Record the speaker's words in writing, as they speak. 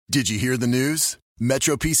Did you hear the news?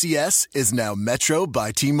 Metro PCS is now Metro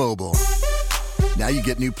by T-Mobile. Now you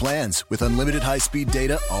get new plans with unlimited high-speed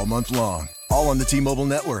data all month long, all on the T-Mobile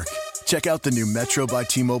network. Check out the new Metro by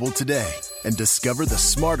T-Mobile today and discover the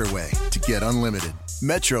smarter way to get unlimited.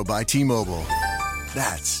 Metro by T-Mobile.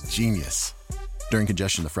 That's genius. During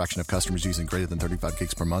congestion, the fraction of customers using greater than 35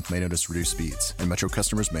 gigs per month may notice reduced speeds, and Metro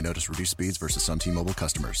customers may notice reduced speeds versus some T-Mobile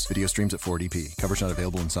customers. Video streams at 480p. Coverage not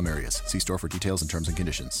available in some areas. See store for details and terms and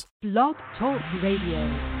conditions. Blog Talk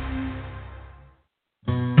Radio.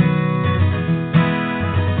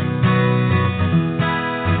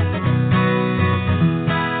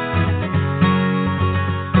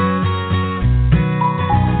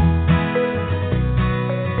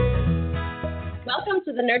 Welcome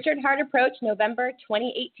to the Nurtured Heart Approach November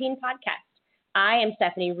 2018 podcast. I am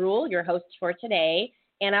Stephanie Rule, your host for today,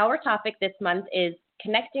 and our topic this month is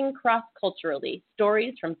Connecting Cross-Culturally,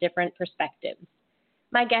 Stories from Different Perspectives.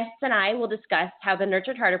 My guests and I will discuss how the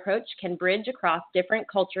Nurtured Heart Approach can bridge across different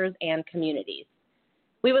cultures and communities.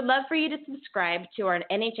 We would love for you to subscribe to our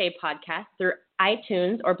NHA podcast through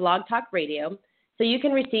iTunes or Blog Talk Radio so you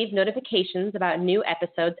can receive notifications about new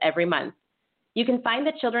episodes every month. You can find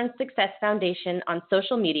the Children's Success Foundation on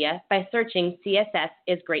social media by searching CSS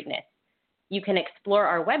is Greatness. You can explore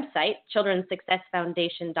our website,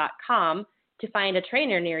 childrensuccessfoundation.com, to find a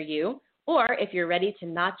trainer near you, or if you're ready to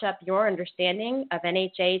notch up your understanding of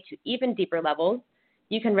NHA to even deeper levels,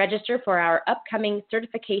 you can register for our upcoming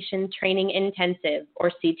Certification Training Intensive,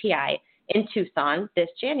 or CTI, in Tucson this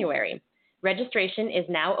January. Registration is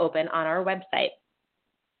now open on our website.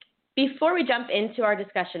 Before we jump into our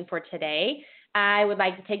discussion for today, I would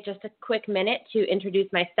like to take just a quick minute to introduce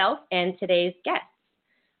myself and today's guests.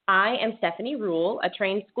 I am Stephanie Rule, a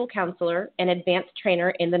trained school counselor and advanced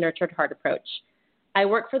trainer in the Nurtured Heart Approach. I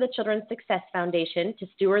work for the Children's Success Foundation to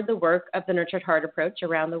steward the work of the Nurtured Heart Approach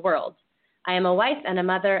around the world. I am a wife and a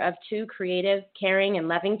mother of two creative, caring, and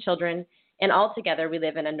loving children, and all together we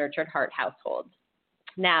live in a Nurtured Heart household.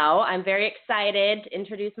 Now, I'm very excited to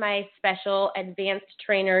introduce my special advanced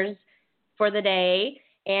trainers for the day.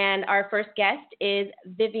 And our first guest is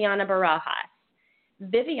Viviana Barajas.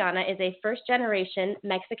 Viviana is a first-generation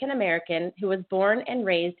Mexican-American who was born and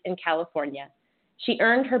raised in California. She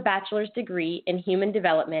earned her bachelor's degree in human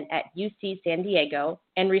development at UC San Diego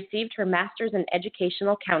and received her master's in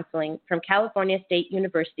educational counseling from California State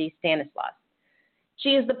University, Stanislaus. She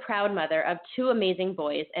is the proud mother of two amazing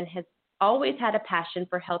boys and has always had a passion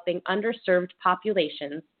for helping underserved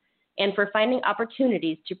populations and for finding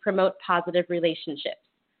opportunities to promote positive relationships.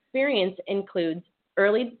 Experience includes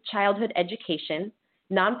early childhood education,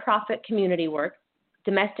 nonprofit community work,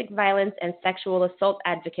 domestic violence and sexual assault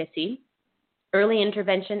advocacy, early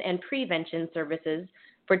intervention and prevention services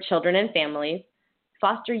for children and families,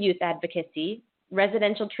 foster youth advocacy,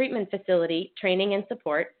 residential treatment facility training and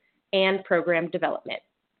support, and program development.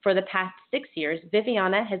 For the past 6 years,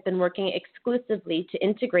 Viviana has been working exclusively to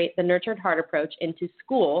integrate the Nurtured Heart Approach into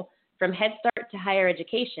school, from Head Start to higher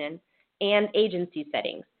education, and agency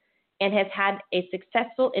settings, and has had a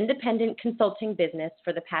successful independent consulting business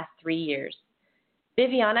for the past 3 years.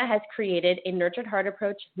 Viviana has created a Nurtured Heart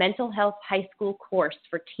Approach mental health high school course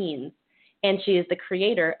for teens, and she is the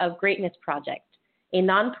creator of Greatness Project, a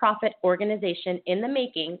nonprofit organization in the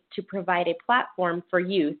making to provide a platform for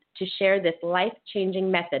youth to share this life-changing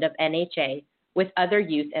method of NHA with other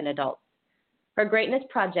youth and adults. Her Greatness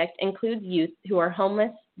Project includes youth who are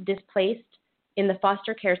homeless, displaced, in the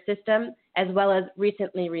foster care system, as well as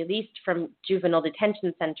recently released from juvenile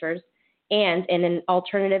detention centers and in an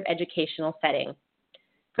alternative educational setting.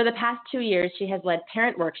 For the past 2 years, she has led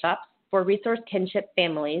parent workshops for resource kinship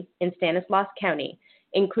families in Stanislaus County,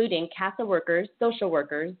 including CASA workers, social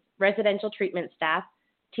workers, residential treatment staff,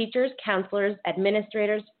 teachers, counselors,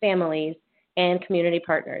 administrators, families, and community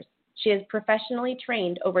partners. She has professionally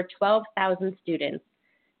trained over 12,000 students,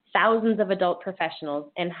 thousands of adult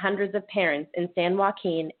professionals, and hundreds of parents in San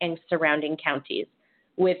Joaquin and surrounding counties,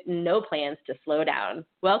 with no plans to slow down.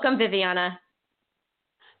 Welcome, Viviana.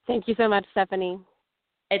 Thank you so much, Stephanie.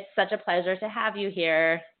 It's such a pleasure to have you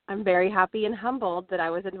here. I'm very happy and humbled that I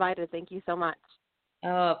was invited. Thank you so much. Oh,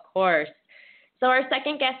 of course. So our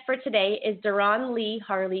second guest for today is Deron Lee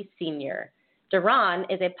Harley Sr. Deron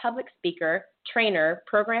is a public speaker, trainer,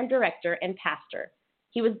 program director, and pastor.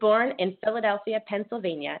 He was born in Philadelphia,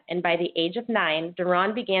 Pennsylvania, and by the age of 9,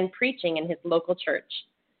 Deron began preaching in his local church.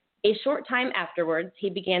 A short time afterwards, he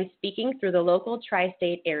began speaking through the local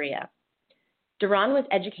tri-state area. Deron was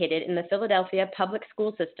educated in the Philadelphia public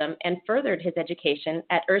school system and furthered his education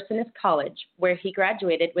at Ursinus College, where he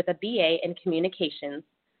graduated with a BA in communications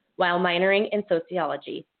while minoring in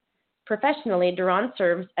sociology. Professionally, Duran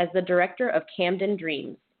serves as the director of Camden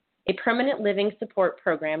Dreams, a permanent living support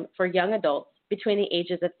program for young adults between the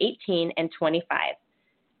ages of 18 and 25.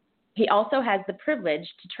 He also has the privilege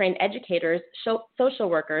to train educators, social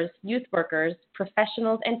workers, youth workers,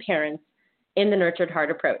 professionals, and parents in the Nurtured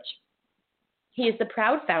Heart approach. He is the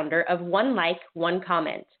proud founder of One Like, One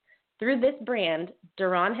Comment. Through this brand,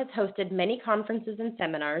 Duran has hosted many conferences and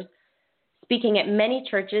seminars, speaking at many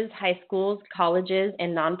churches, high schools, colleges,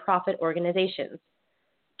 and nonprofit organizations.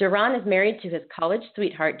 Duran is married to his college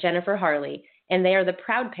sweetheart, Jennifer Harley, and they are the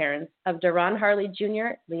proud parents of Duran Harley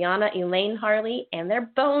Jr., Liana Elaine Harley, and their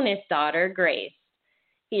bonus daughter, Grace.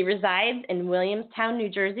 He resides in Williamstown, New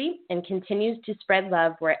Jersey, and continues to spread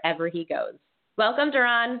love wherever he goes. Welcome,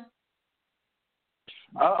 Duran.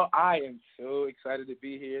 Oh, I am so excited to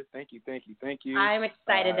be here. Thank you. I'm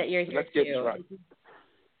excited that you're here, let's get too. started.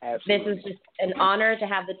 Absolutely. This is just an honor to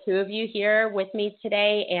have the two of you here with me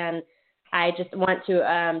today, and I just want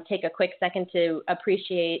to take a quick second to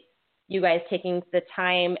appreciate you guys taking the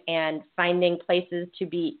time and finding places to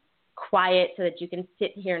be quiet so that you can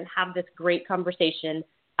sit here and have this great conversation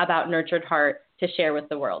about Nurtured Heart to share with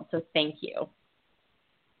the world. So thank you.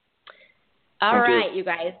 All right, you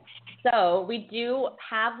guys. So we do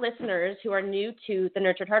have listeners who are new to the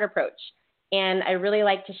Nurtured Heart approach, and I really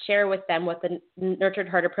like to share with them what the Nurtured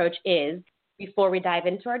Heart approach is before we dive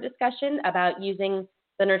into our discussion about using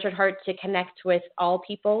the Nurtured Heart to connect with all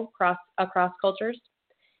people across cultures.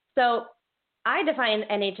 So I define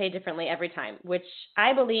NHA differently every time, which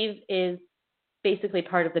I believe is basically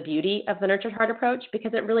part of the beauty of the Nurtured Heart approach,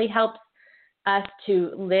 because it really helps us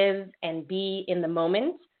to live and be in the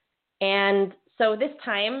moment. And so this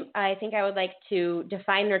time, I think I would like to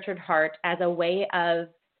define Nurtured Heart as a way of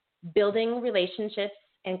building relationships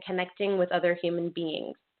and connecting with other human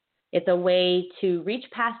beings. It's a way to reach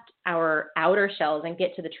past our outer shells and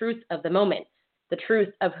get to the truth of the moment, the truth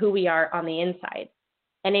of who we are on the inside.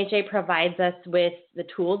 NHA provides us with the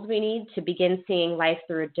tools we need to begin seeing life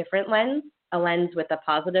through a different lens, a lens with a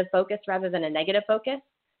positive focus rather than a negative focus,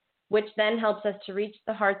 which then helps us to reach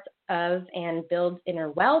the hearts of and build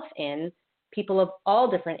inner wealth in people of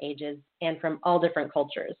all different ages and from all different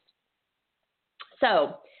cultures.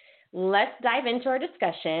 So let's dive into our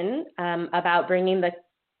discussion about bridging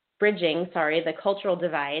the cultural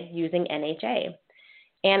divide using NHA.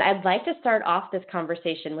 And I'd like to start off this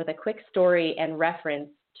conversation with a quick story and reference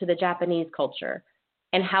to the Japanese culture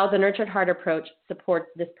and how the Nurtured Heart approach supports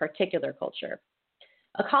this particular culture.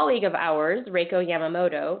 A colleague of ours, Reiko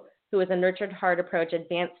Yamamoto, who is a Nurtured Heart approach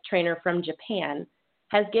advanced trainer from Japan,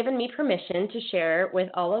 has given me permission to share with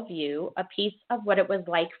all of you a piece of what it was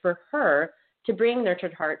like for her to bring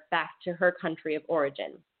Nurtured Heart back to her country of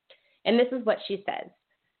origin. And this is what she says.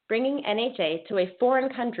 Bringing NHA to a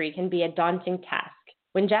foreign country can be a daunting task.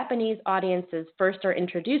 When Japanese audiences first are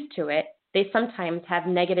introduced to it, they sometimes have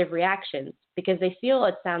negative reactions because they feel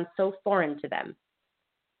it sounds so foreign to them.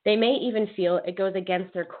 They may even feel it goes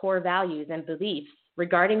against their core values and beliefs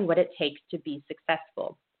regarding what it takes to be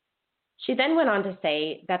successful. She then went on to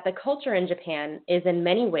say that the culture in Japan is in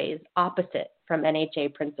many ways opposite from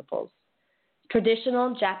NHA principles.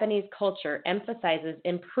 Traditional Japanese culture emphasizes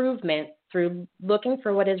improvement through looking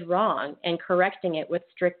for what is wrong and correcting it with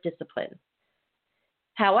strict discipline.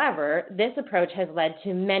 However, this approach has led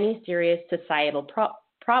to many serious societal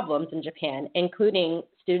problems in Japan, including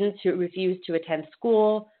students who refuse to attend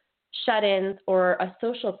school, shut-ins, or a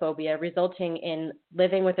social phobia resulting in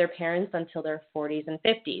living with their parents until their 40s and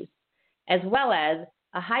 50s, as well as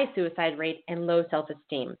a high suicide rate and low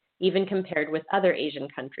self-esteem, even compared with other Asian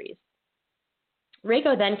countries.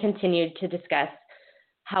 Reiko then continued to discuss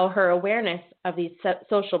how her awareness of these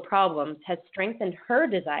social problems has strengthened her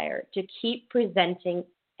desire to keep presenting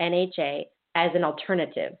NHA as an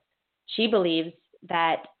alternative. She believes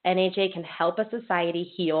that NHA can help a society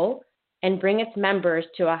heal and bring its members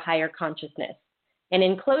to a higher consciousness. And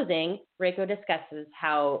in closing, Reiko discusses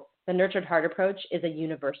how the Nurtured Heart approach is a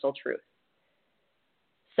universal truth.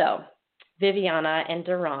 So, Viviana and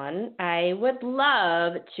Duran, I would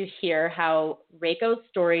love to hear how Reiko's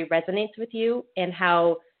story resonates with you and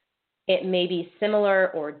how it may be similar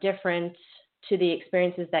or different to the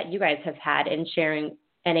experiences that you guys have had in sharing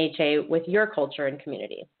NHA with your culture and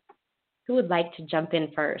community. Who would like to jump in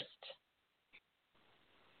first?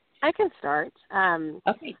 I can start.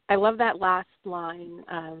 Okay. I love that last line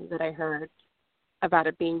that I heard about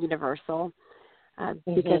it being universal.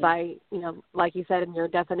 Because I, like you said in your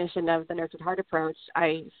definition of the Nurtured Heart approach,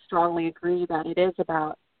 I strongly agree that it is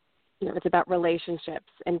about, it's about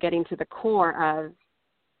relationships and getting to the core of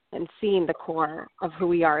and seeing the core of who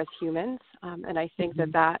we are as humans. And I think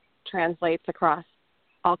that translates across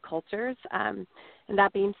all cultures. And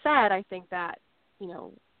that being said, I think that,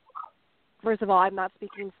 first of all, I'm not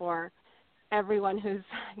speaking for everyone who's,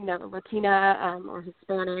 Latina or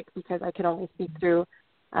Hispanic, because I can only speak through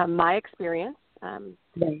my experience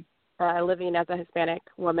living as a Hispanic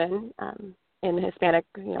woman in a Hispanic,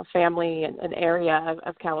 family and area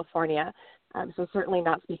of California. So certainly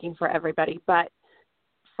not speaking for everybody, but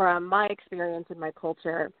from my experience in my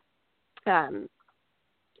culture,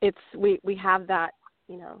 we have that,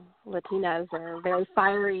 Latinas are very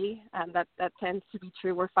fiery. That tends to be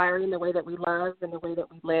true. We're fiery in the way that we love and the way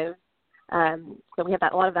that we live. So we have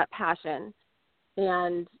a lot of that passion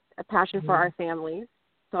and a passion for our families.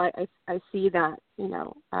 So I see that,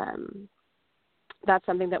 that's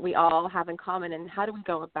something that we all have in common, and how do we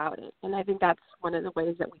go about it? And I think that's one of the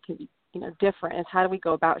ways that we can be, different, is how do we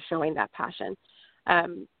go about showing that passion?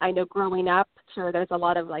 I know growing up, sure, there's a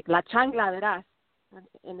lot of like, la chancla verás.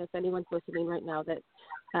 And if anyone's listening right now that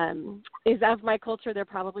is of my culture, they're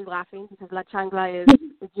probably laughing, because la chancla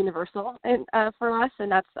is universal for us,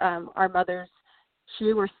 and that's our mother's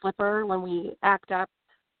shoe or slipper. When we act up,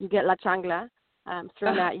 you get la chancla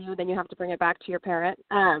thrown at you, then you have to bring it back to your parent.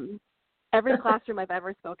 Every classroom I've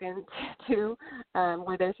ever spoken to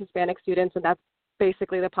where there's Hispanic students, and that's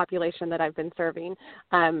basically the population that I've been serving,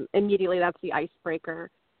 immediately that's the icebreaker.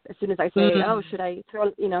 As soon as I say, should I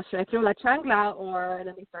throw la chancla, and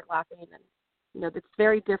then they start laughing. And, it's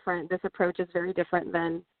very different. This approach is very different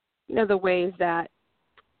than, the ways that,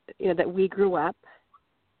 that we grew up,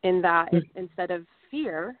 in that instead of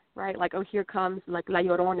fear, right? Like, oh, here comes like La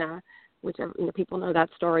Llorona, which, people know that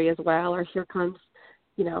story as well. Or here comes,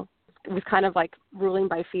 it was kind of like ruling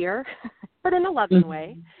by fear, but in a loving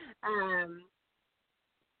way.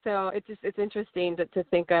 So it's interesting to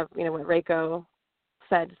think of, what Reiko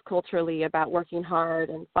said culturally about working hard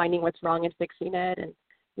and finding what's wrong and fixing it, and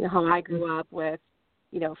how I grew up with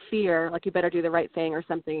fear, like you better do the right thing or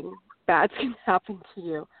something bad's going to happen to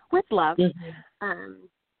you, with love.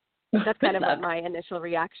 That's kind of what my initial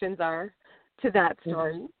reactions are to that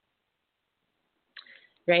story.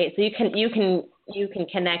 Right. So you can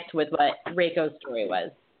connect with what Reiko's story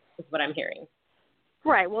was, is what I'm hearing.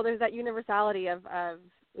 Right. Well, there's that universality of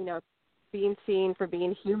being seen for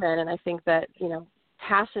being human, and I think that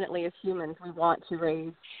passionately as humans we want to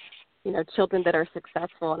raise children that are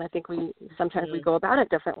successful, and I think sometimes we go about it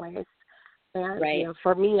different ways. And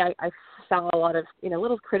for me, I saw a lot of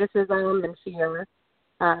little criticism and fear,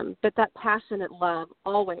 but that passionate love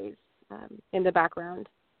always in the background.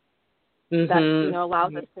 That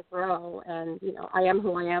allows us to grow, and I am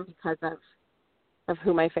who I am because of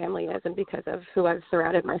who my family is and because of who I've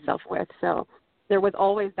surrounded myself with. So there was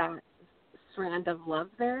always that strand of love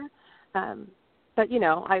there, but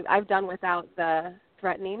I've done without the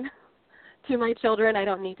threatening to my children. I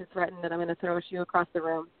don't need to threaten that I'm going to throw a shoe across the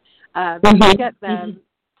room. To get them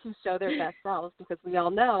to show their best selves, because we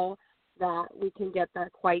all know that we can get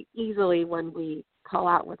that quite easily when we call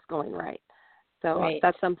out what's going right. So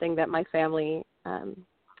that's something that my family,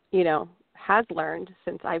 has learned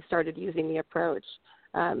since I've started using the approach.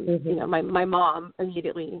 My mom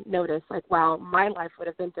immediately noticed, like, wow, my life would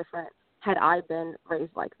have been different had I been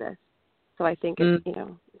raised like this. So I think it,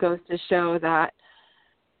 goes to show that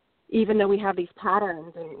even though we have these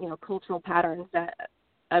patterns and, cultural patterns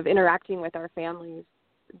of interacting with our families,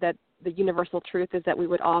 that the universal truth is that we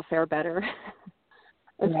would all fare better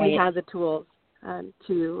if we had the tools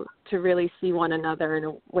to really see one another,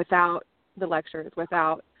 and without the lectures,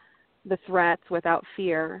 without the threats, without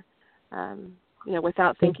fear,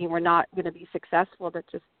 without thinking we're not going to be successful, but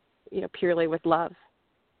just purely with love.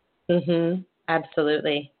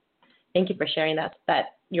 Absolutely. Thank you for sharing that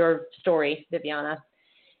your story, Viviana.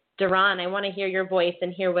 Duran, I want to hear your voice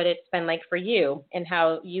and hear what it's been like for you, and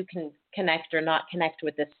how you can connect or not connect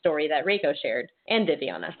with this story that Reiko shared, and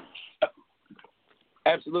Viviana.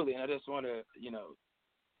 Absolutely, and I just want to,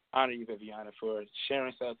 honor you, Viviana, for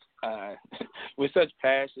sharing such with such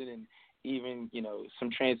passion, and even, some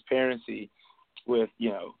transparency with,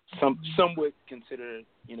 some would consider,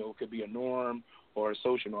 could be a norm or a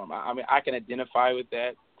social norm. I mean, I can identify with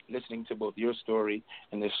that, listening to both your story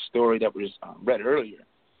and the story that was read earlier,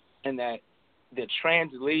 and that the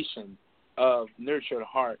translation of nurtured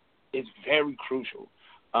heart is very crucial.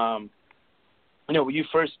 When you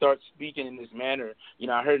first start speaking in this manner,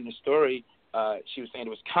 I heard in the story, she was saying it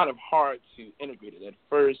was kind of hard to integrate it. At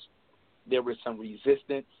first, there was some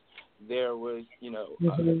resistance. There was,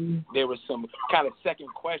 there was some kind of second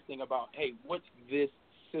questioning about, hey, what's this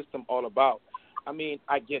system all about? I mean,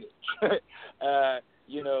 I get it.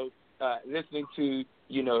 Listening to,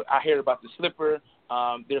 I hear about the slipper.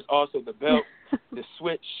 There's also the belt. the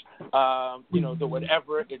switch, the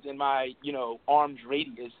whatever is in my, arm's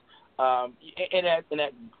radius, and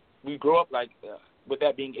that we grow up like with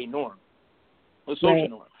that being a norm, a social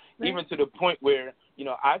norm, even to the point where,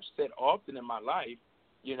 I've said often in my life,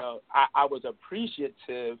 I was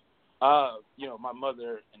appreciative of, my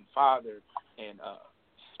mother and father and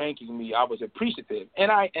spanking me. I was appreciative, and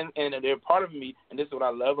they're part of me, and this is what I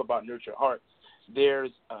love about Nurtured Heart.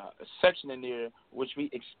 There's a section in there which we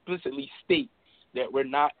explicitly state that we're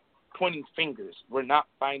not pointing fingers, we're not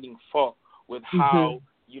finding fault with how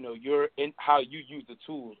how you use the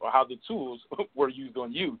tools or how the tools were used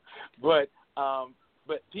on you, but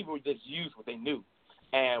people just used what they knew.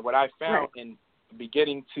 And what I found in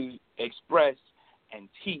beginning to express and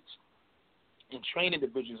teach and train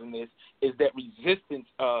individuals in this is that resistance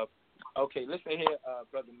of, okay, listen here,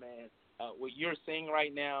 brother man, what you're saying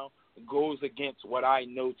right now goes against what I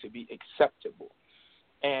know to be acceptable.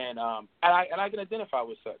 And I can identify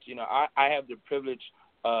with such. I have the privilege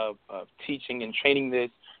of teaching and training this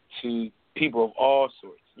to people of all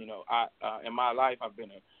sorts. In my life, I've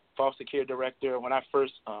been a foster care director. When I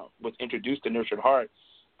first was introduced to Nurtured Heart,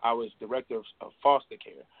 I was director of foster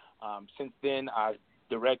care. Since then, I've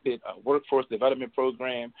directed a workforce development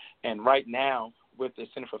program, and right now with the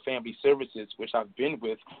Center for Family Services, which I've been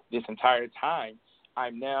with this entire time,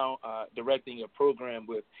 I'm now directing a program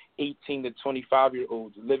with 18 to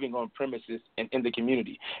 25-year-olds living on premises and in the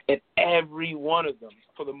community. And every one of them,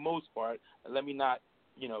 for the most part, let me not,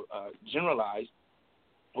 generalize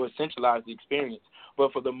or centralize the experience,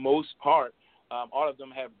 but for the most part, all of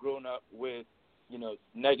them have grown up with,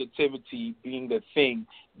 negativity being the thing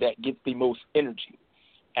that gets the most energy.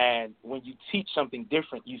 And when you teach something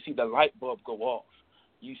different, you see the light bulb go off.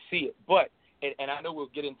 You see it. But, and I know we'll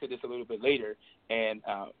get into this a little bit later, and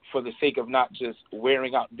for the sake of not just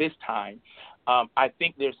wearing out this time, I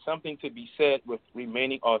think there's something to be said with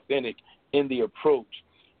remaining authentic in the approach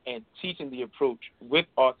and teaching the approach with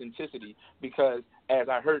authenticity, because as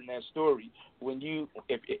I heard in that story, when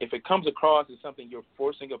if it comes across as something you're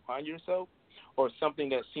forcing upon yourself or something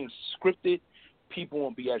that seems scripted, people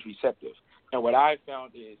won't be as receptive. And what I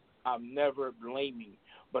found is I'm never blaming,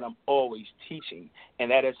 but I'm always teaching. And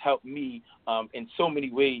that has helped me in so many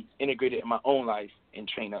ways integrate it in my own life and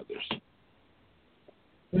train others.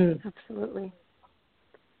 Absolutely.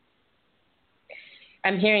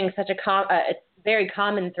 I'm hearing such a very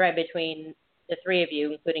common thread between the three of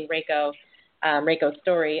you, including Reiko's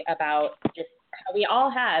story about just how we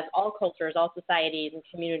all cultures, all societies and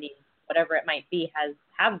communities, whatever it might be,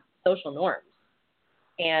 have social norms.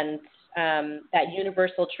 And that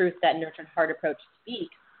universal truth that Nurtured Heart approach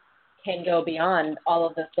speaks can go beyond all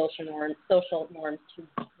of the social norms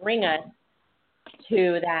to bring us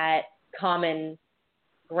to that common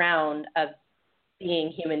ground of being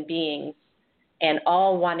human beings and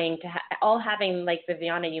all wanting to, all having, like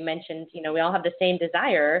Viviana, you mentioned, we all have the same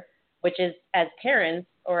desire, which is as parents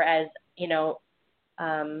or as,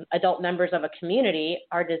 adult members of a community,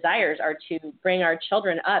 our desires are to bring our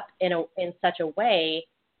children up in such a way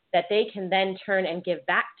that they can then turn and give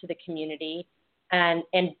back to the community and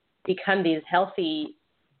become these healthy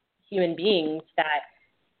human beings that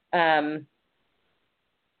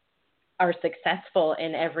are successful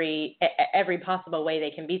in every possible way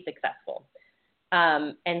they can be successful.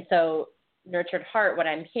 And so Nurtured Heart, what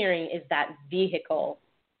I'm hearing is that vehicle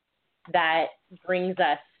that brings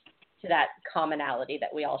us to that commonality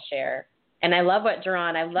that we all share. And I love what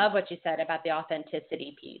you said about the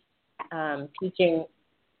authenticity piece, teaching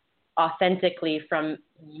authentically from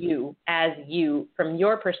you, from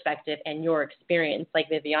your perspective and your experience, like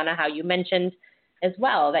Viviana, how you mentioned as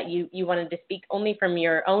well, that you wanted to speak only from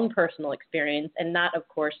your own personal experience and not, of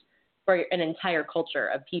course, for an entire culture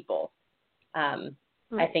of people.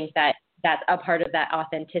 I think that's a part of that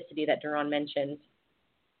authenticity that Duran mentioned.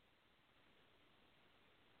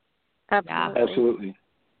 Absolutely.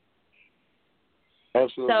 So,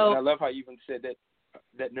 and I love how you even said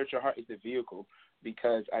that Nurtured Heart is the vehicle,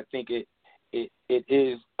 because I think it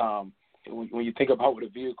is, when you think about what a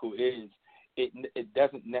vehicle is, it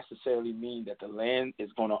doesn't necessarily mean that the land is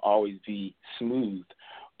going to always be smooth,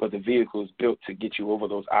 but the vehicle is built to get you over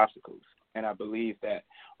those obstacles. And I believe that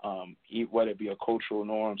whether it be a cultural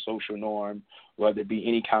norm, social norm, whether it be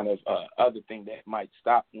any kind of other thing that might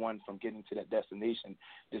stop one from getting to that destination,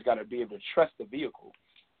 just got to be able to trust the vehicle,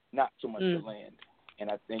 not so much the land. And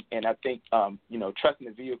I think trusting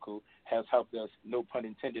the vehicle has helped us, no pun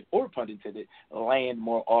intended or pun intended, land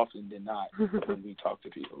more often than not when we talk to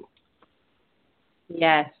people.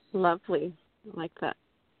 Yes. Lovely. I like that.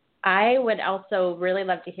 I would also really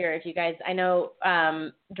love to hear if you guys, I know,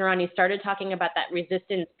 Duran, you started talking about that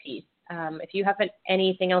resistance piece if you have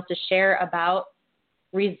anything else to share about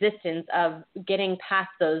resistance of getting past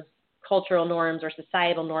those cultural norms or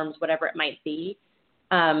societal norms, whatever it might be,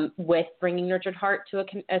 with bringing Nurtured Heart to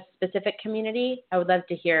a specific community. I would love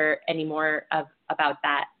to hear any more about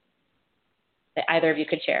that either of you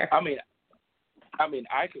could share. I mean,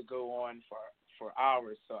 I could go on for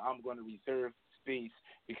hours, so I'm going to reserve space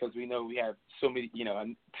because we know we have so many,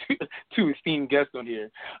 two esteemed guests on here.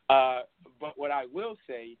 But what I will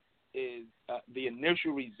say is the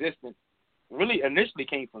initial resistance really initially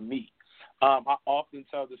came from me. I often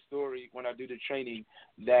tell the story when I do the training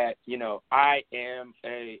that, I am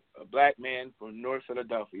a black man from North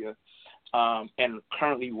Philadelphia and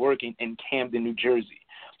currently working in Camden, New Jersey.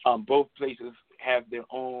 Both places have their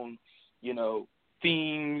own,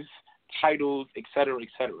 themes, titles, et cetera, et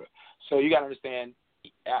cetera. So you got to understand,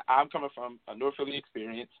 I'm coming from a North Philly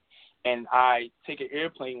experience, and I take an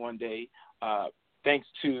airplane one day, thanks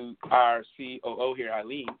to our COO here,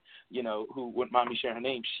 Eileen, who wouldn't mind me sharing her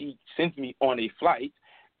name. She sends me on a flight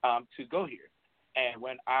to go here. And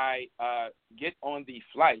when I get on the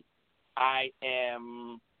flight, I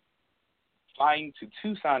am flying to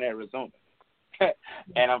Tucson, Arizona.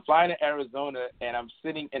 And I'm flying to Arizona, and I'm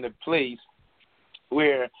sitting in a place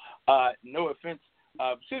where, no offense,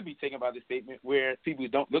 should be taken by the statement, where people who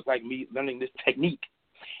don't look like me learning this technique.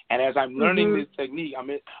 And as I'm learning this technique,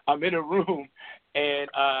 I'm in a room, and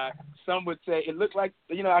some would say it looked like,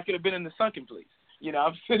 I could have been in the sunken place.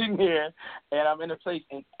 I'm sitting there, and I'm in a place,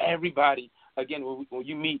 and everybody, again, when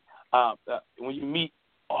you meet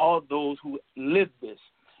all those who live this,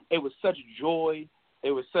 it was such joy.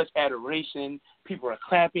 It was such adoration. People were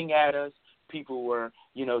clapping at us. People were,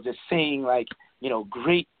 just saying,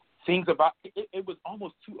 great things about it. It was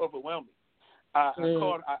almost too overwhelming. I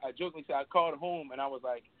jokingly said I called home, and I was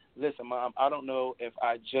like, listen, Mom, I don't know if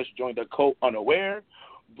I just joined a cult unaware,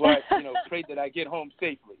 but, pray that I get home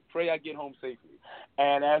safely. Pray I get home safely.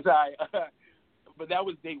 And but that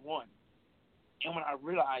was day one. And when I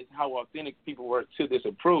realized how authentic people were to this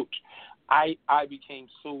approach, I became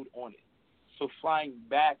sold on it. So flying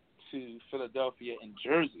back to Philadelphia and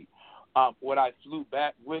Jersey, what I flew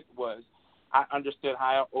back with was I understood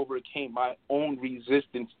how I overcame my own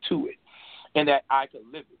resistance to it and that I could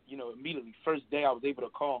live it. Immediately, first day I was able to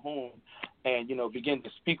call home and, begin to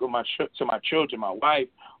speak with to my children, my wife,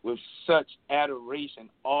 with such adoration,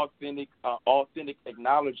 authentic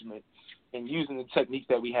acknowledgement, and using the techniques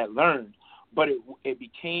that we had learned. But it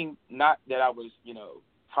became not that I was,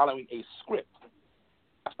 following a script.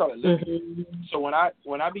 I started living. So when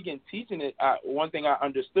I began teaching it, one thing I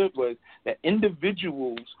understood was that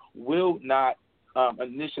individuals will not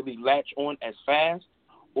initially latch on as fast,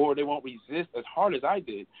 or they won't resist as hard as I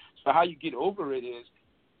did. So how you get over it is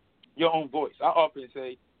your own voice. I often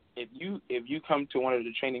say, if you come to one of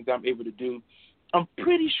the trainings I'm able to do, I'm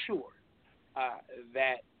pretty sure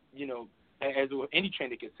that, as any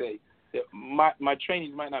trainer could say, that my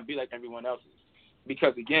trainings might not be like everyone else's.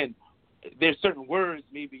 Because, again, there's certain words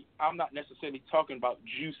maybe I'm not necessarily talking about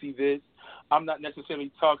juicy this. I'm not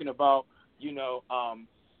necessarily talking about,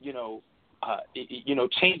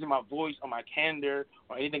 changing my voice or my candor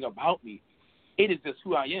or anything about me. It is just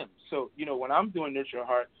who I am. So, when I'm doing Nurture Your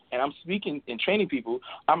Heart and I'm speaking and training people,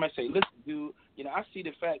 I might say, listen, dude, I see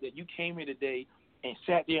the fact that you came here today and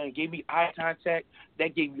sat there and gave me eye contact.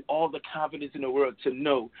 That gave me all the confidence in the world to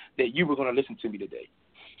know that you were going to listen to me today.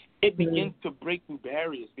 It begins to break through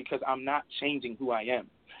barriers because I'm not changing who I am.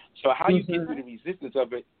 So how you get through the resistance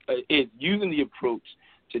of it is using the approach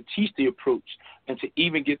to teach the approach and to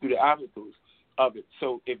even get through the obstacles of it.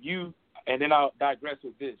 So and then I'll digress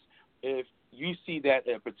with this. If you see that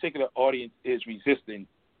a particular audience is resisting,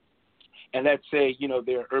 and let's say,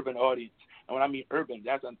 they're an urban audience, and when I mean urban,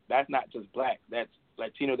 that's not just black, that's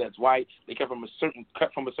Latino, that's white, they come from a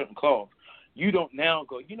certain cloth. You don't now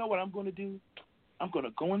go, you know what I'm going to do? I'm going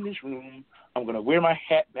to go in this room. I'm going to wear my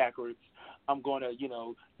hat backwards. I'm going to,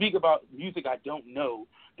 speak about music I don't know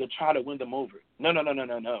to try to win them over.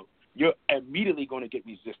 No. You're immediately going to get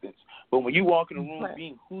resistance. But when you walk in a room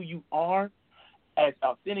being who you are, as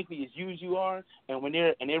authentically as you are, and when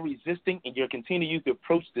they're resisting and you're continuing to use the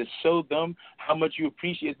approach to show them how much you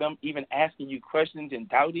appreciate them, even asking you questions and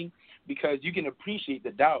doubting, because you can appreciate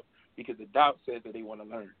the doubt because the doubt says that they want to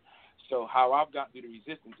learn. So how I've gotten through the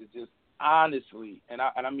resistance is just honestly, and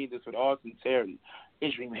I mean this with all sincerity,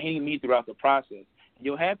 is remaining me throughout the process.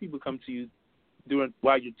 You'll have people come to you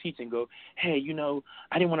while you're teaching, go, hey,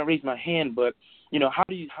 I didn't want to raise my hand, but how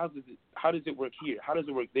does it work here? How does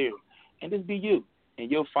it work there? And just be you,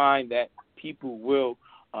 and you'll find that people will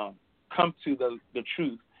come to the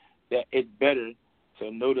truth that it's better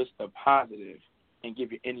to notice the positive and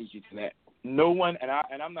give your energy to that. No one, and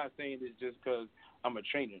I'm not saying this just because I'm a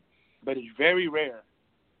trainer, but it's very rare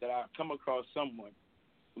that I come across someone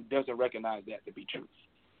who doesn't recognize that to be true.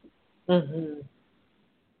 Mm-hmm.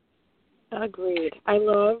 Agreed. I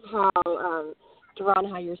love how, Deron,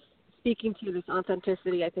 how you're speaking to this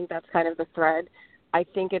authenticity. I think that's kind of the thread. I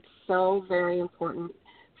think it's so very important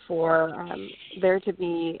for there to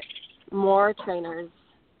be more trainers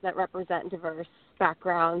that represent diverse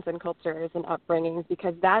backgrounds and cultures and upbringings,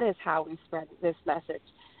 because that is how we spread this message.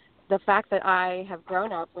 The fact that I have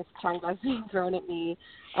grown up with chanclas being thrown at me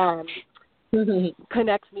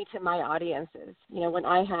connects me to my audiences. You know, when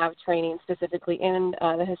I have training specifically in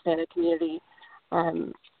the Hispanic community,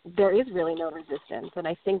 there is really no resistance. And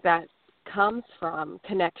I think that comes from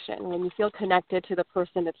connection. When you feel connected to the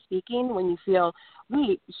person that's speaking, when you feel,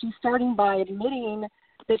 wait, she's starting by admitting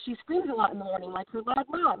that she screams a lot in the morning, like her loud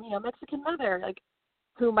mom, you know, Mexican mother, like,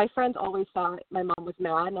 who my friends always thought my mom was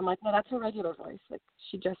mad. And I'm like, no, that's her regular voice. Like,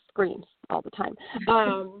 she just screams all the time.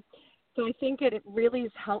 So I think it really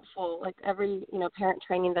is helpful. Like every, you know, parent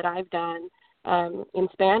training that I've done in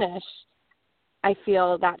Spanish, I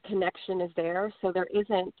feel that connection is there. So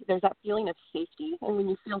there's that feeling of safety. And when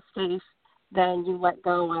you feel safe, then you let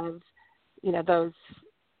go of, you know, those,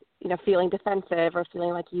 you know, feeling defensive or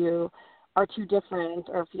feeling like you are too different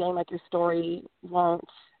or feeling like your story won't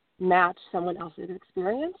match someone else's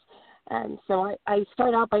experience. And so I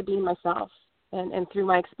start out by being myself, and through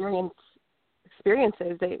my experiences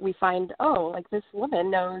we find, oh, like this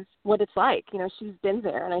woman knows what it's like, you know, she's been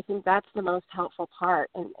there. And I think that's the most helpful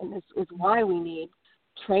part, and this is why we need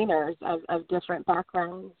trainers of different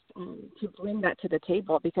backgrounds to bring that to the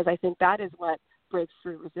table, because I think that is what breaks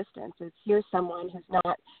through resistance. Is here's someone who's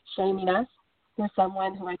not shaming us, here's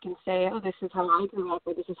someone who I can say, oh, this is how I grew up,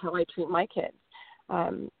 or this is how I treat my kids.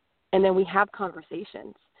 And then we have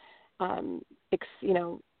conversations. You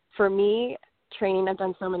know, for me, training, I've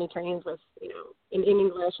done so many trainings with, you know, in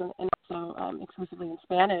English and also exclusively in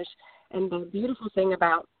Spanish. And the beautiful thing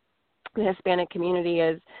about the Hispanic community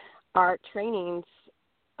is our trainings,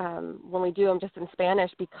 when we do them just in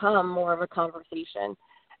Spanish, become more of a conversation.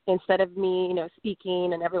 Instead of me, you know,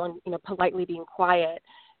 speaking and everyone, you know, politely being quiet,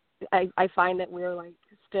 I find that we're like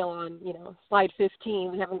still on, you know, slide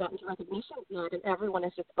 15. We haven't gotten to recognition yet, and everyone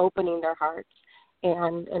is just opening their hearts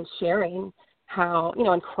and sharing how, you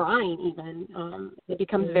know, and crying even. It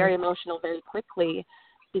becomes very emotional very quickly,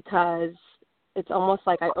 because it's almost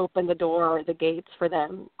like I open the door or the gates for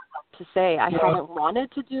them to say, I haven't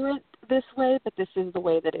wanted to do it this way, but this is the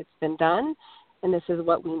way that it's been done, and this is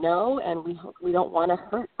what we know, and we don't want to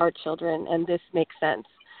hurt our children, and this makes sense.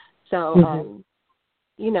 So,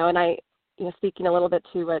 you know, and I, you know, speaking a little bit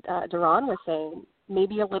to what Deron was saying,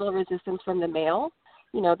 maybe a little resistance from the male,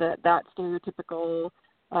 you know, that stereotypical,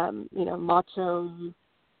 you know, macho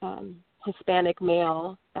Hispanic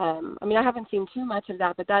male. I mean, I haven't seen too much of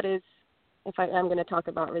that, but that is, if I'm going to talk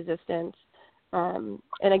about resistance. And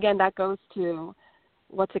again, that goes to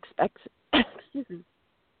what's expected,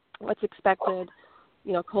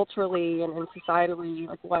 you know, culturally and societally,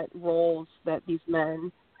 like what roles that these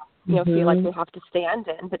men, you know, feel like they have to stand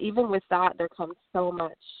in. But even with that, there comes so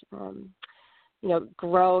much, you know,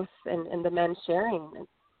 growth and the men sharing.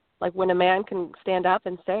 Like when a man can stand up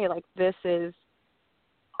and say, like, this is,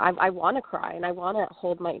 I want to cry and I want to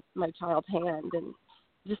hold my child's hand, and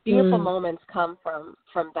just beautiful moments come from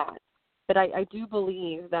that. But I do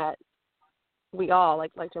believe that we all,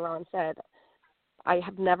 like Deron said, I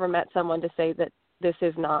have never met someone to say that this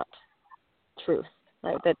is not truth.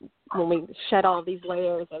 Right? That when we shed all these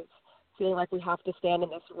layers of feeling like we have to stand in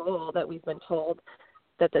this role that we've been told,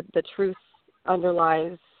 that the truth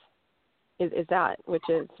underlies is that, which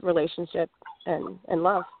is relationship and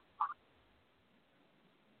love.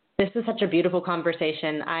 This is such a beautiful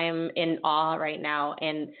conversation. I'm in awe right now.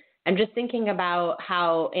 And I'm just thinking about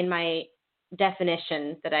how in my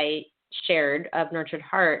definition that I shared of Nurtured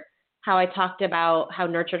Heart, how I talked about how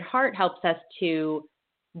Nurtured Heart helps us to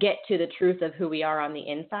get to the truth of who we are on the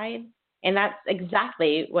inside. And that's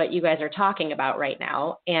exactly what you guys are talking about right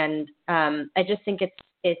now. And I just think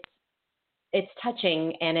it's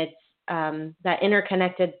touching, and it's that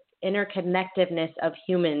interconnectedness of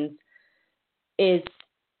humans is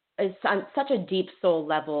on such a deep soul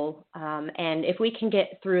level. And if we can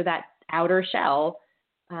get through that outer shell,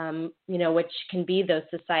 you know, which can be those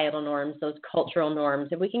societal norms, those cultural norms,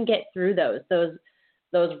 if we can get through those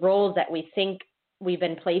roles that we think we've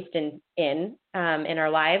been placed in our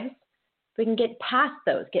lives, if we can get past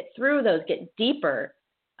those, get through those, get deeper,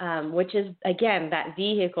 which is, again, that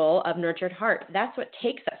vehicle of Nurtured Heart. That's what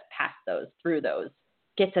takes us past those, through those,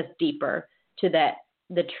 gets us deeper to that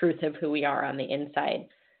the truth of who we are on the inside.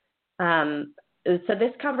 So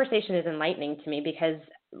this conversation is enlightening to me because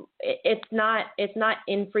it's not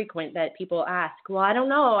infrequent that people ask, well, I don't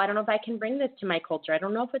know if I can bring this to my culture. I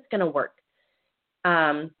don't know if it's going to work.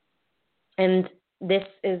 And this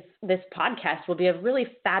podcast will be a really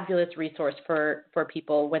fabulous resource for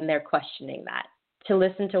people when they're questioning that, to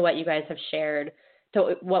listen to what you guys have shared,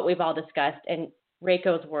 to what we've all discussed, and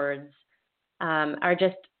Reiko's words are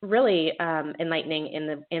just really enlightening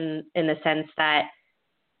in the sense that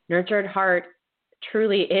nurtured heart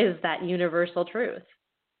truly is that universal truth.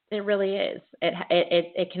 It really is.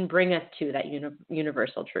 It can bring us to that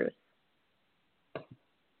universal truth.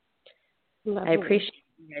 Lovely. I appreciate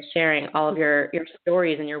you guys sharing all of your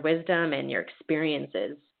stories and your wisdom and your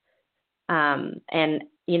experiences. And,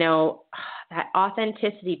 you know, that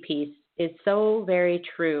authenticity piece is so very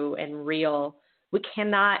true and real. We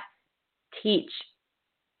cannot teach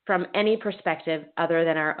from any perspective other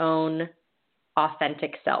than our own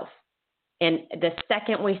authentic self. And the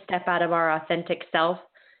second we step out of our authentic self,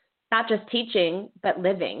 not just teaching, but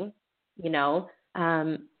living, you know,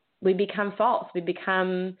 we become false. We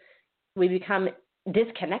become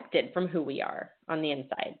disconnected from who we are on the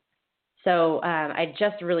inside. So I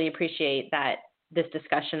just really appreciate this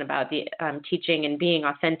discussion about the teaching and being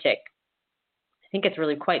authentic. I think it's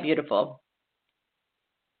really quite beautiful.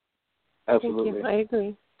 Absolutely. Thank you. I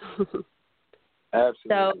agree. Absolutely.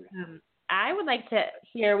 So I would like to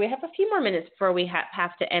hear, we have a few more minutes before we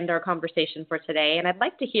have to end our conversation for today, and I'd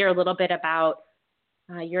like to hear a little bit about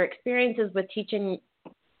your experiences with teaching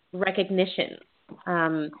recognition.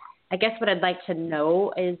 I guess what I'd like to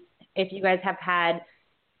know is if you guys have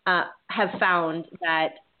found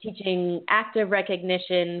that teaching active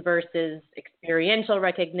recognition versus experiential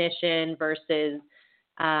recognition versus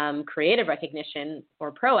creative recognition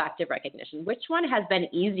or proactive recognition, which one has been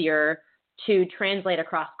easier to translate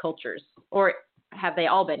across cultures, or have they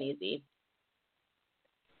all been easy?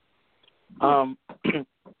 Okay.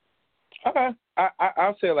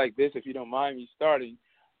 I'll say it like this, if you don't mind me starting.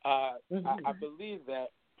 I believe that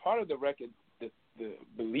part of the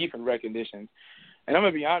belief in recognition, and I'm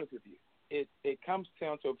going to be honest with you, it comes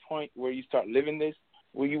down to a point where you start living this,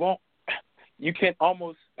 where you can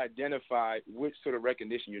almost identify which sort of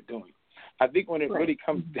recognition you're doing. I think when it really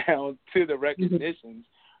comes down to the recognitions,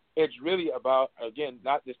 it's really about, again,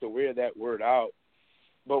 not just to wear that word out,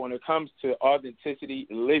 but when it comes to authenticity,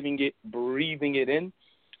 living it, breathing it in.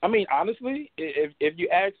 I mean, honestly, if you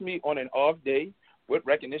ask me on an off day what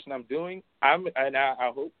recognition I'm doing, I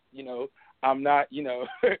hope, you know, I'm not, you know,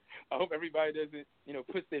 I hope everybody doesn't, you know,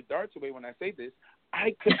 push their darts away when I say this.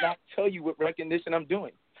 I could not tell you what recognition I'm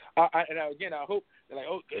doing. And again, I hope they're like,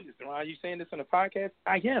 oh, goodness, are you saying this on a podcast?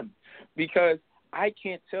 I am, because I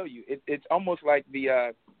can't tell you. It's almost like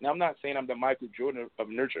now I'm not saying I'm the Michael Jordan of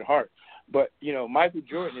Nurtured Heart, but, you know, Michael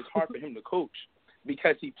Jordan, it's hard for him to coach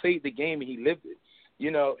because he played the game and he lived it.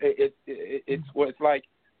 You know, it's what it's like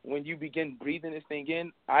when you begin breathing this thing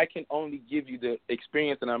in. I can only give you the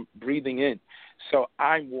experience that I'm breathing in. So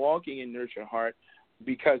I'm walking in Nurtured Heart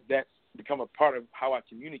because that's become a part of how I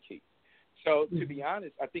communicate. So to be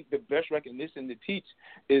honest, I think the best recognition to teach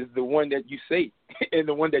is the one that you say and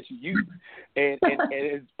the one that you use. And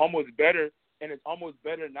it's almost better. And it's almost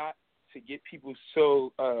better not to get people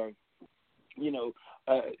so,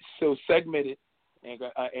 so segmented and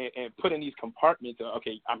put in these compartments.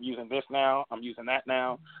 Okay, I'm using this now, I'm using that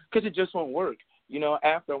now, because it just won't work. You know,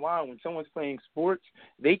 after a while, when someone's playing sports,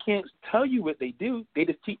 they can't tell you what they do. They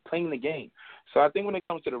just keep playing the game. So I think when it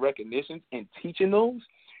comes to the recognitions and teaching those,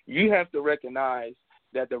 you have to recognize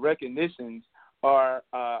that the recognitions are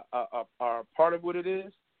part of what it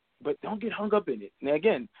is, but don't get hung up in it. Now,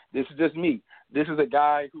 again, this is just me. This is a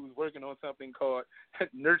guy who's working on something called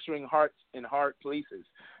nurturing hearts in hard places.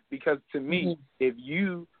 Because to me, if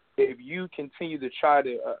you continue to try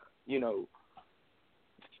to,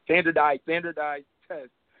 standardize tests,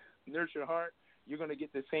 nurture heart, you're going to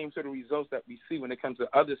get the same sort of results that we see when it comes to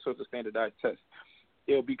other sorts of standardized tests.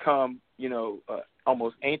 It'll become,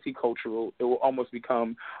 almost anti-cultural. It will almost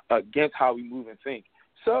become against how we move and think.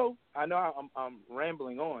 So I know I'm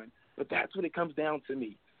rambling on, but that's what it comes down to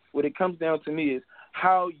me. What it comes down to me is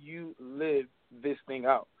how you live this thing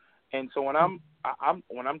out. And so when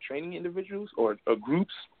I'm training individuals or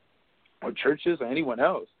groups or churches or anyone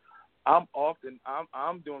else, I'm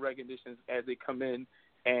doing recognitions as they come in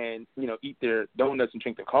and eat their donuts and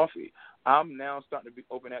drink their coffee. I'm now starting to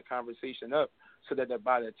open that conversation up so that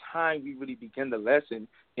by the time we really begin the lesson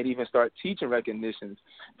and even start teaching recognitions,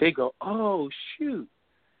 they go, oh shoot,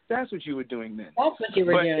 that's what you were doing then. That's what you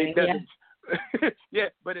were doing. Yeah,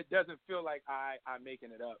 but it doesn't feel like I'm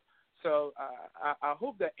making it up. So I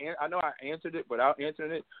hope that I know I answered it without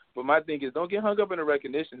answering it. But my thing is, don't get hung up in the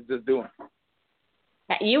recognition. Just do it.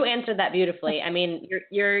 You answered that beautifully. I mean,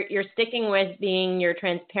 you're sticking with being your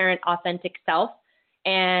transparent, authentic self,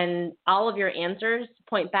 and all of your answers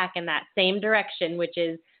point back in that same direction, which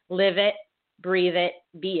is live it, breathe it,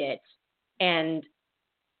 be it, and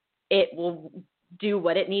it will do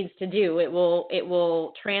what it needs to do. It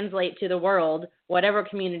will translate to the world, whatever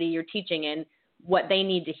community you're teaching in, what they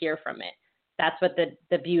need to hear from it. That's what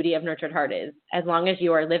the beauty of Nurtured Heart is. As long as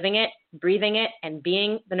you are living it, breathing it, and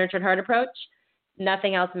being the Nurtured Heart approach,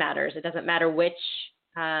 nothing else matters. It doesn't matter which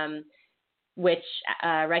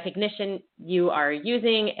recognition you are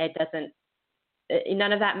using.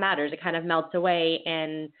 None of that matters. It kind of melts away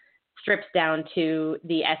and strips down to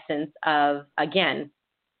the essence of, again,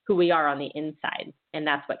 who we are on the inside, and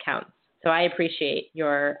that's what counts. So I appreciate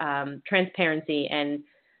your transparency, and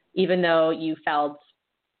even though you felt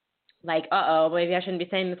like, maybe I shouldn't be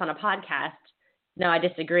saying this on a podcast, no, I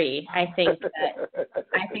disagree. I think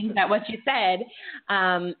that what you said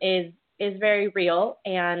is very real,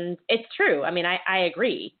 and it's true. I mean, I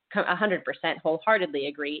agree, 100%, wholeheartedly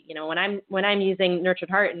agree. You know, when I'm using Nurtured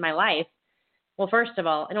Heart in my life, well, first of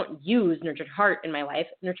all, I don't use Nurtured Heart in my life.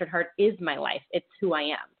 Nurtured Heart is my life. It's who I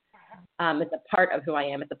am. It's a part of who I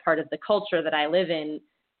am. It's a part of the culture that I live in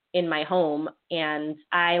my home, and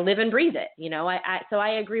I live and breathe it. You know, so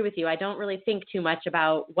I agree with you. I don't really think too much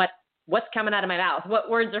about what's coming out of my mouth, what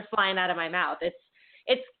words are flying out of my mouth.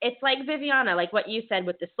 It's like Viviana, like what you said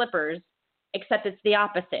with the slippers, except it's the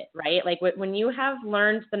opposite, right? Like when you have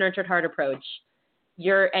learned the Nurtured Heart approach,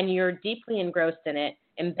 you're deeply engrossed in it,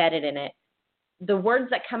 embedded in it. The words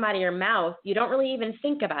that come out of your mouth, you don't really even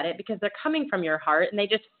think about it because they're coming from your heart, and they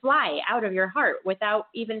just fly out of your heart without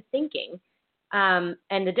even thinking. And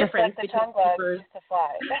the difference between slippers to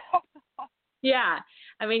fly. Yeah,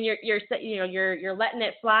 I mean, you're letting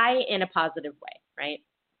it fly in a positive way, right?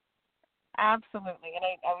 Absolutely, and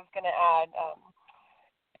I was going to add,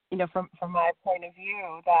 from my point of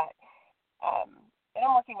view, that and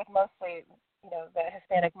I'm working with mostly, the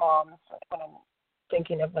Hispanic moms when I'm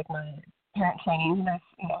thinking of like my parent training. There's,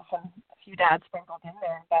 a few dads sprinkled in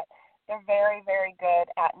there, but they're very, very good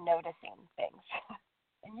at noticing things.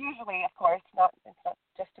 And usually, of course, it's not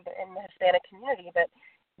just in the Hispanic community, but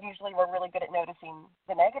usually we're really good at noticing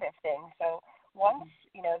the negative things. So once,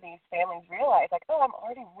 these families realize, like, I'm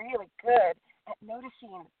already really good at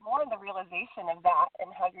noticing more of the realization of that and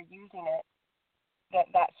how you're using it,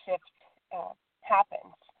 that shift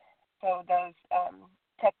happens. So those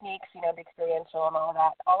techniques, the experiential and all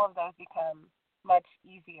that, all of those become much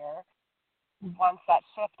easier once that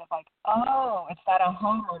shift of like, it's that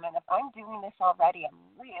aha moment of I'm doing this already. I'm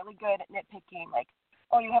really good at nitpicking, like,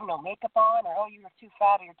 you have no makeup on, or you were too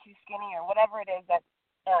fat, or you're too skinny, or whatever it is that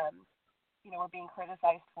we're being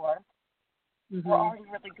criticized for. Mm-hmm. We're already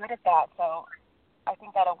really good at that. So I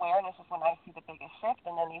think that awareness is when I see the biggest shift,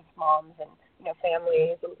 and then these moms and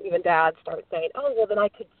families and even dads start saying, then I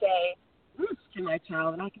could say this to my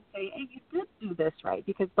child, and I can say, hey, you did do this right,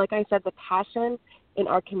 because like I said, the passion in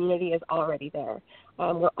our community is already there.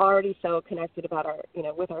 We're already so connected about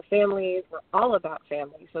with our families. We're all about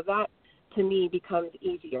family. So that, to me, becomes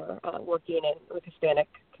easier working with Hispanic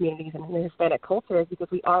communities and the Hispanic cultures, because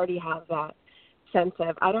we already have that sense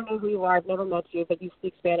of, I don't know who you are, I've never met you, but you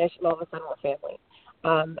speak Spanish, and all of a sudden we're family.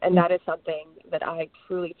 And that is something that I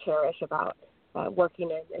truly cherish about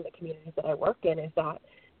working in the communities that I work in, is that,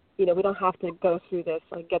 we don't have to go through this,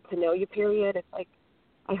 like, get to know you period. It's like,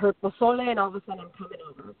 I heard pozole, and all of a sudden I'm coming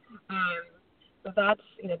over. So that's,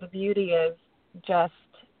 the beauty is just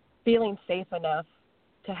feeling safe enough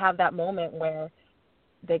to have that moment where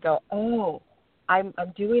they go, I'm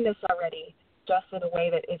doing this already, just in a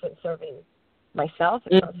way that isn't serving myself,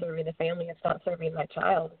 it's not serving the family, it's not serving my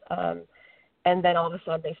child. And then all of a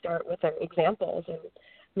sudden they start with their examples. And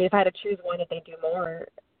I mean, if I had to choose one that they do more,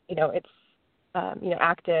 it's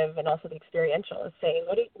active, and also the experiential is saying,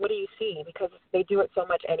 what do you see? Because they do it so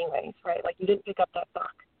much anyways, right? Like, you didn't pick up that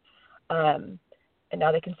sock. And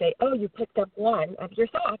now they can say, you picked up one of your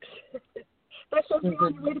socks. That shows you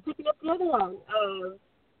on your way to picking up the other one.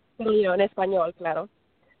 En español, claro.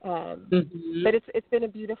 But it's been a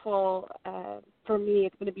beautiful, for me,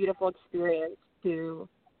 it's been a beautiful experience to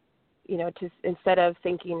instead of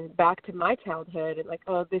thinking back to my childhood and like,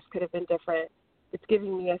 this could have been different, it's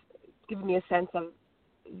giving me a sense of,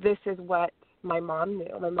 this is what my mom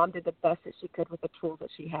knew. My mom did the best that she could with the tools that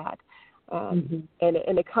she had. And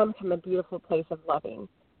it comes from a beautiful place of loving.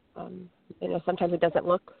 Sometimes it doesn't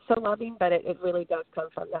look so loving, but it really does come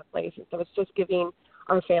from that place. And so it's just giving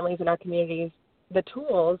our families and our communities the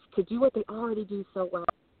tools to do what they already do so well,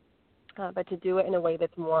 but to do it in a way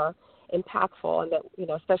that's more impactful, and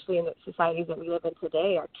that, especially in the societies that we live in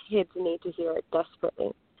today, our kids need to hear it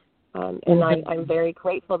desperately. And I'm very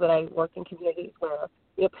grateful that I work in communities where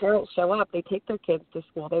parents show up, they take their kids to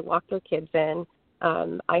school, they walk their kids in.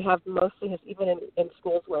 I have mostly, even in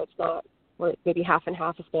schools where it's not, where it's maybe half and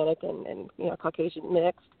half Hispanic and Caucasian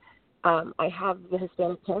mixed, I have the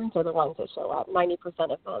Hispanic parents are the ones that show up, 90%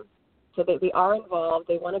 of them. So they are involved,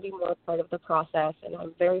 they want to be more part of the process, and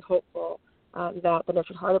I'm very hopeful that the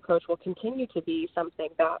Nurtured Heart approach will continue to be something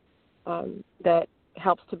that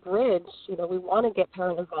helps to bridge. We want to get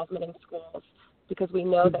parent involvement in schools because we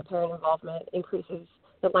know that parent involvement increases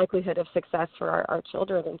the likelihood of success for our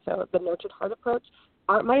children. And so the Nurtured Heart approach,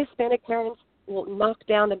 my Hispanic parents will knock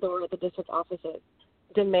down the door at the district offices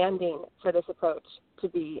demanding for this approach to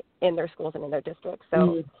be in their schools and in their districts.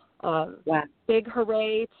 So big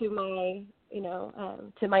hooray to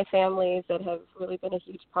my families that have really been a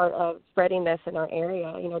huge part of spreading this in our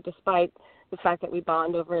area, despite the fact that we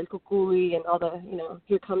bond over El Cucuy and all the,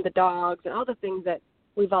 here come the dogs and all the things that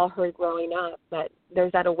we've all heard growing up, but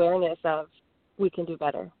there's that awareness of we can do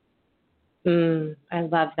better. I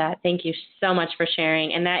love that. Thank you so much for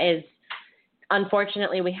sharing. And that is,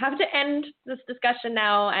 unfortunately, we have to end this discussion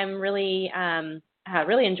now. I'm really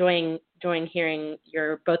enjoying hearing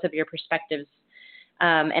both of your perspectives.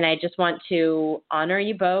 And I just want to honor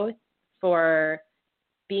you both for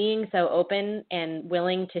being so open and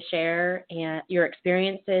willing to share your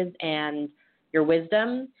experiences and your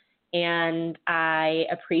wisdom. And I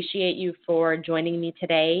appreciate you for joining me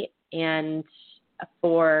today and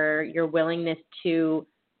for your willingness to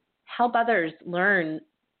help others learn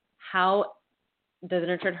how the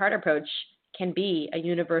Nurtured Heart approach can be a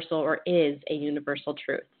universal or is a universal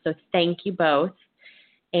truth. So thank you both.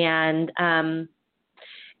 And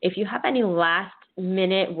if you have any last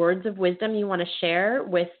minute words of wisdom you want to share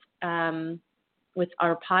with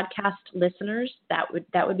our podcast listeners, that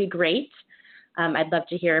would be great. I'd love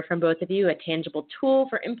to hear from both of you, a tangible tool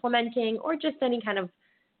for implementing or just any kind of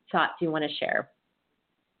thoughts you want to share.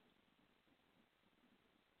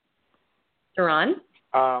 Duran?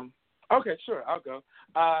 Okay, sure, I'll go.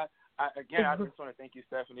 I just want to thank you,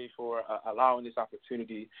 Stephanie, for allowing this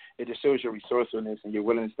opportunity. It just shows your resourcefulness and your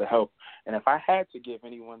willingness to help. And if I had to give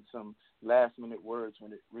anyone some last-minute words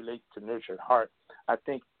when it relates to Nurtured Heart, I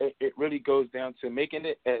think it really goes down to making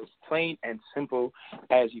it as plain and simple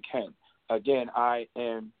as you can. Again, I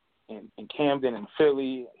am in Camden and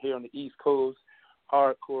Philly, here on the East Coast,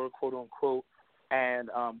 hardcore, quote-unquote, and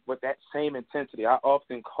with that same intensity, I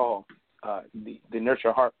often call the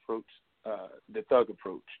Nurtured Heart approach the thug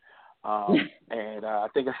approach. And I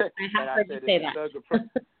think I said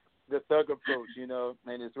the thug approach,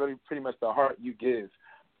 and it's really pretty much the heart you give,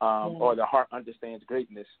 or the heart understands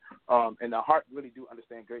greatness, and the heart really do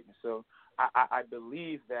understand greatness. So I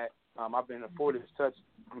believe that I've been afforded such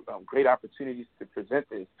great opportunities to present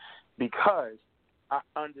this because I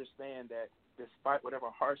understand that despite whatever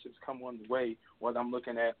hardships come one's way, whether I'm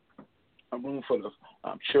looking at a room full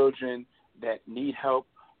of children that need help,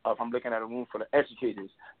 if I'm looking at a room full of educators,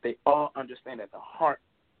 they all understand that the heart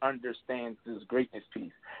understands this greatness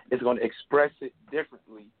piece. It's going to express it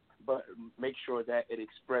differently, but make sure that it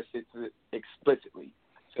expresses it explicitly.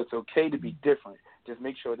 So it's okay to be different. Just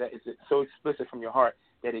make sure that it's so explicit from your heart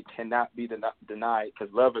that it cannot be denied,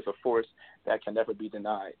 because love is a force that can never be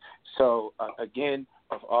denied. So, again,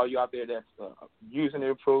 of all you out there that's using the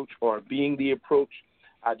approach or being the approach,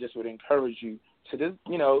 I just would encourage you to just,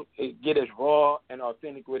 get as raw and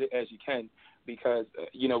authentic with it as you can, because,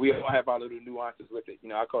 we all have our little nuances with it.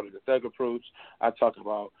 I call it the thug approach. I talk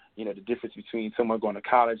about, the difference between someone going to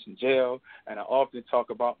college and jail, and I often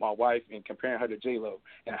talk about my wife and comparing her to J-Lo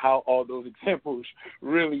and how all those examples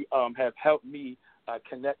really have helped me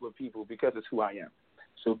connect with people because it's who I am.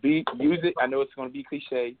 So use it. I know it's going to be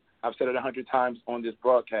cliche. I've said it 100 times on this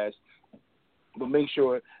broadcast, but make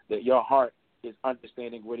sure that your heart is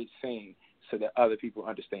understanding what it's saying so that other people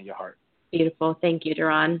understand your heart. Beautiful. Thank you,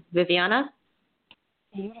 Duran. Viviana?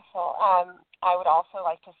 Beautiful. I would also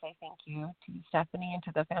like to say thank you to Stephanie and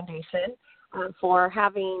to the foundation for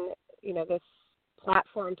having, this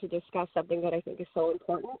platform to discuss something that I think is so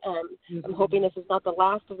important. I'm hoping this is not the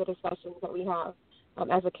last of the discussions that we have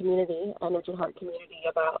as a community, a Nurtured Heart community,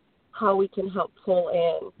 about how we can help pull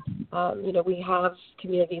in. We have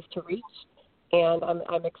communities to reach, and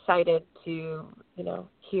I'm excited to,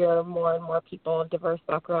 hear more and more people of diverse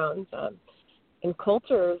backgrounds and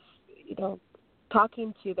cultures,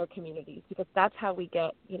 talking to their communities, because that's how we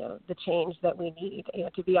get, the change that we need,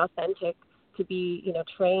 to be authentic, to be,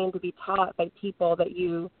 trained, to be taught by people that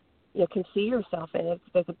you can see yourself in.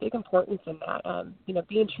 There's a big importance in that.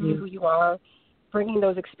 Being true to who you are, bringing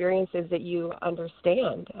those experiences that you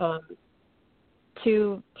understand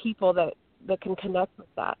to people that can connect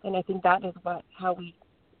with that. And I think that is how we,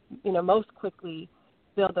 most quickly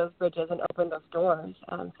build those bridges and open those doors.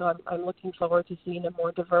 So I'm looking forward to seeing a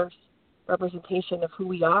more diverse representation of who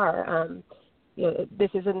we are.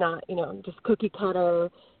 This is not, just cookie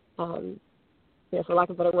cutter, for lack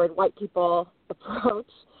of a better word, white people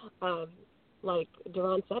approach. Like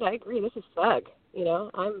Duran said, I agree. This is thug.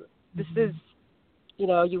 This is,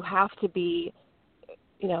 you have to be,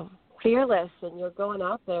 fearless, and you're going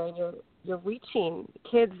out there and you're reaching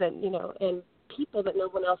kids and people that no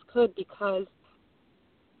one else could, because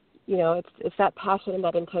it's that passion and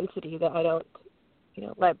that intensity that I don't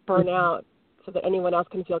let burn out so that anyone else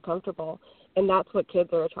can feel comfortable. And that's what kids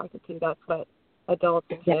are attracted to. That's what adults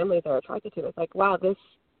and families are attracted to. It's like, wow,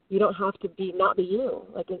 you don't have to not be you.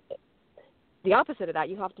 Like the opposite of that,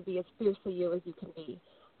 you have to be as fiercely you as you can be.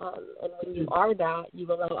 And when you are that,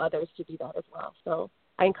 you allow others to be that as well. So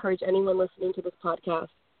I encourage anyone listening to this podcast,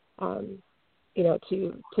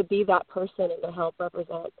 to be that person and to help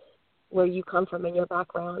represent where you come from in your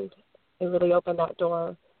background, and really open that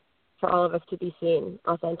door for all of us to be seen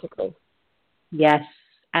authentically. Yes,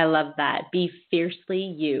 I love that. Be fiercely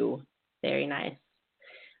you. Very nice.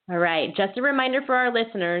 All right. Just a reminder for our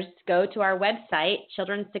listeners, go to our website,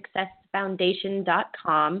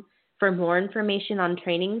 childrensuccessfoundation.com, for more information on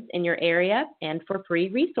trainings in your area and for free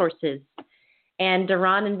resources. And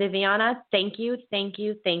Duran and Viviana, thank you.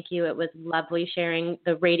 It was lovely sharing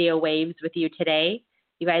the radio waves with you today.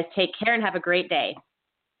 You guys take care and have a great day.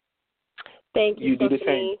 Thank you,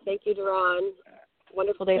 Stephanie. Thank you, Duran.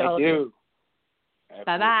 Wonderful day to all of you.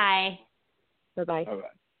 Bye-bye. Bye-bye. Bye-bye.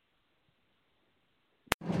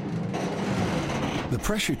 The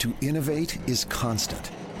pressure to innovate is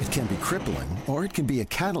constant. It can be crippling, or it can be a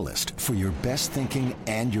catalyst for your best thinking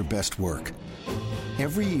and your best work.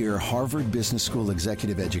 Every year, Harvard Business School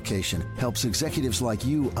Executive Education helps executives like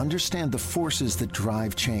you understand the forces that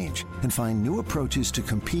drive change and find new approaches to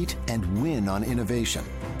compete and win on innovation.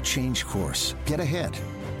 Change course. Get ahead.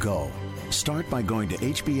 Go. Start by going to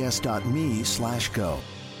hbs.me/go.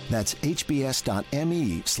 That's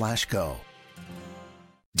hbs.me/go.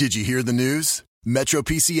 Did you hear the news? Metro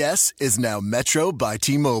PCS is now Metro by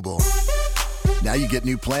T-Mobile. Now you get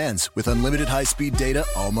new plans with unlimited high-speed data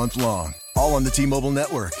all month long, all on the T-Mobile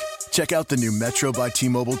network. Check out the new Metro by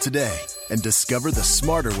T-Mobile today and discover the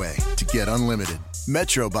smarter way to get unlimited.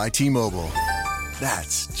 Metro by T-Mobile.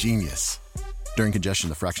 That's genius. During congestion,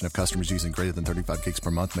 the fraction of customers using greater than 35 gigs per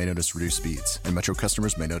month may notice reduced speeds, and Metro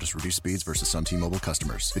customers may notice reduced speeds versus some T-Mobile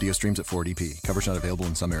customers. Video streams at 480p. Coverage not available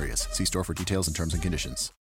in some areas. See store for details and terms and conditions.